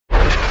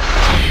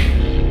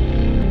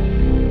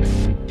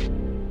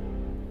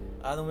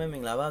အားလုံးပဲမ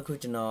င်္ဂလာပါအခု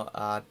ကျွန်တော်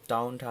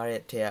တောင်းထား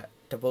တဲ့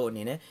တစ်ပုတ်အ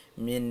နေနဲ့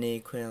မြင်နေ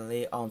ခွင်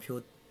လေးအောင်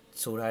ဖြိုး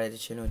ဆိုထားတဲ့တ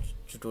ခြင်းလို့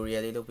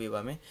tutorial လေးလုပ်ပေး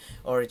ပါမယ်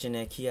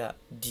original key က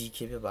D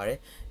key ဖြစ်ပါတယ်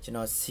ကျွန်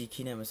တော် C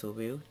key နဲ့မဆို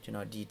ပေးဘူးကျွန်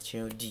တော်ဒီတခြ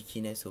င်းကို D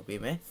key နဲ့ဆို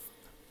ပေးမယ်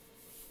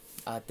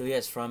သူ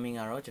ရဲ့ strumming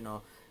ကတော့ကျွန်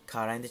တော်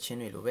ခါတိုင်းတခြင်း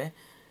တွေလိုပဲ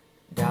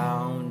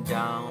down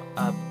down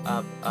up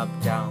up up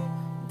down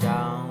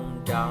down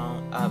down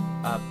up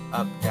up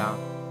up down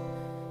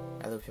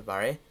အဲ့လိုဖြစ်ပါ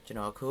တယ်ကျွန်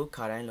တော်အခု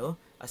ခါတိုင်းလို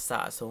အစ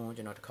အဆုံး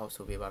ကျွန်တော်တစ်ခေါက်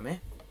ဆိုပေးပါမယ်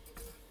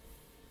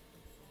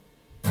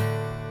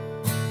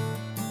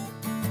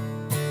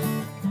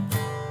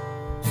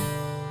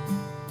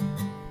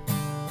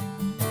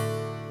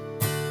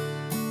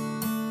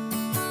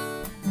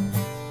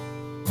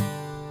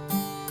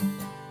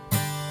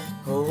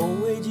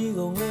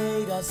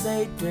စိ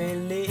တ်တွေ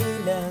လေး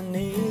လံ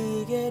နေ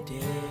ခဲ့တ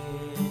ယ်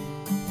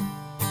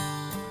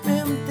မ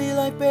င်းတီ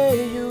လိုက်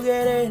ပေးယူ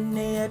ခဲ့တဲ့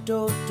နေရာ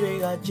တို့တွေ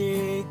ကကြေ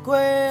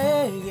ကွဲ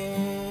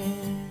ခဲ့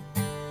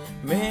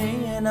မင်း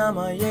ရဲ့နာမ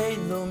ရိတ်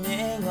လို့မြ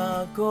င်ငါ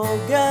ကို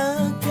က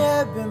န်း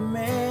ခဲ့ပေ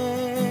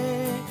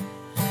မဲ့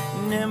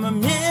နေမ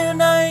မြင်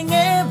နိုင်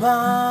ခဲ့ပါ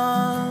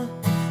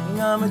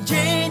ငါမချ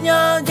င်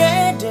ညာ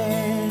ခဲ့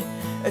တဲ့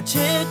အချ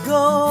စ်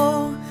ကို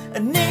အ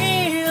န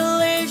ည်း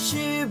လေး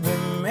ရှိပေ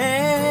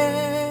မဲ့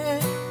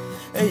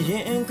ရ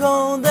င်ကု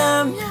န်သ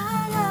မျှ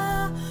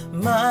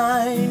မို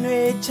င်း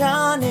တွေချ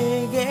နေ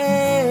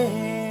ခဲ့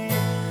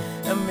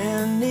အမ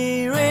င်းနီ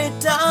ရ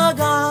တာ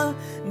က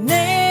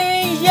နေ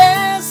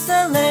ရဲ့ဆ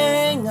လဲ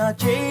ငါ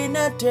ချိန်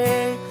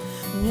တဲ့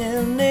မြ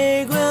င်နေ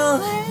ခွင်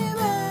လေး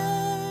ပဲ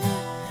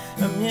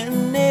မြင်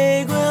နေ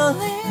ခွင်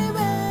လေး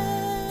ပဲ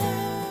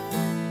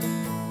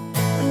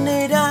နေ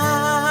တာ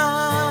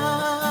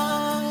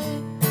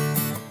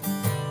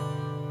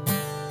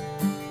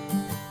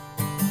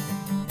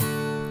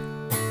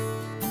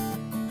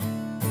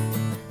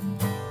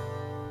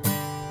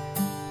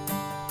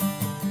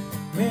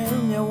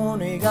မြဝန်း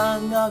တွေက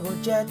ငါကို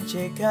ကြက်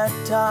ချေခတ်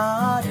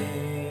ထားတ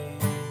ယ်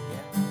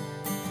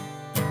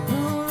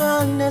လာ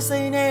နဲ့စိ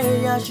တ်နဲ့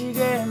ရရှိ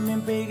ခဲ့မ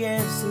င်းပေး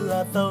ခဲ့စူ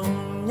လာတော့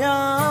ညာ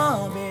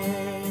ပဲ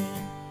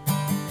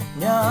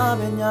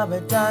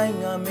တိုင်း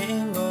ငါမ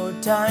င်းကို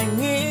တိုင်း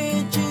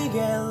ငေးကြည့်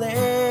ခဲ့လေ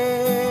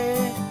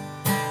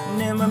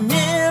နေမမြ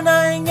င်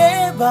နိုင်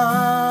ခဲ့ပါ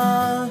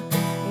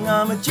ငါ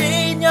မချ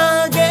င်ညာ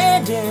ခဲ့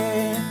တဲ့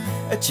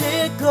အချ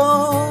စ်ကို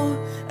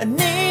အန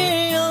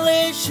ည်း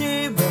လေးရှိ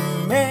ပါ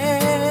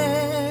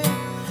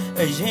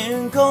ရ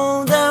င်ကုန်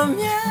သ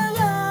မျှ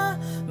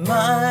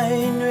မို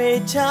င်းတွေ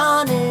ချ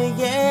နေ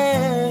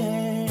ခဲ့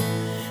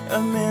အ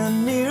မင်း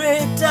နီရ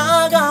တာ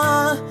က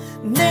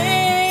နေ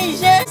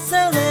ရဲ့ဆ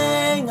လဲ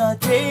ငါ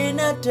ချိ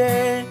န်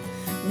တဲ့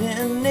မြ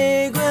င်နေ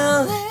ခွင်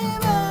လေး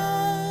ပါ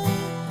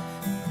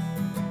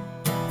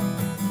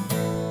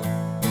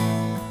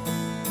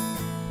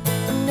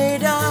နေ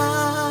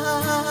တာ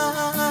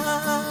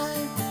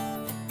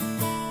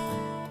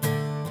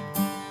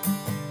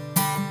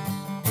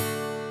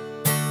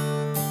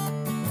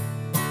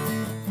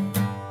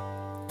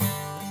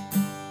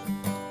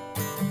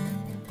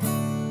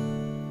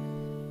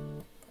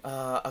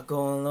အ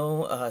ကုန်လုံး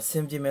ဆ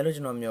င်ပြေမယ်လို့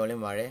ကျွန်တော်မျှော်လ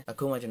င့်ပါတယ်အ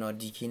ခုမှကျွန်တော်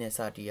ဒီ key နဲ့စ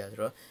တီးရဆို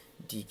တော့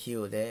ဒီ key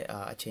ကိုလည်း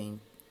အချိန်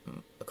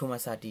အခုမှ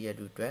စတီးရ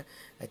တဲ့အတွက်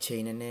အချိ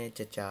န်နဲ့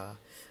ကြာ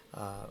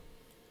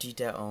တီး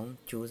တက်အောင်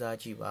စူးစမ်း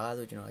ကြည့်ပါ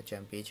လို့ကျွန်တော်အကြံ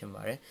ပေးချင်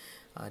ပါတယ်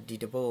ဒီ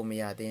တစ်ပုတ်ကိုမ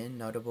ရသေးရင်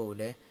နောက်တစ်ပုတ်ကို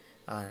လည်း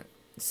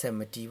ဆက်မ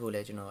တီးဖို့လ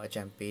ည်းကျွန်တော်အ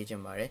ကြံပေးချ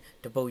င်ပါတယ်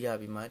တစ်ပုတ်ရ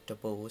ပြီးမှတစ်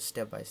ပုတ်ကို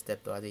step by step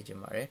သွားသေးချင်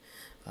ပါတယ်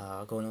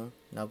အကုန်လုံး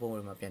နောက်ပုတ်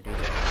တွေမှာပြန်တွေ့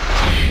ကြ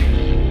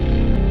ပါ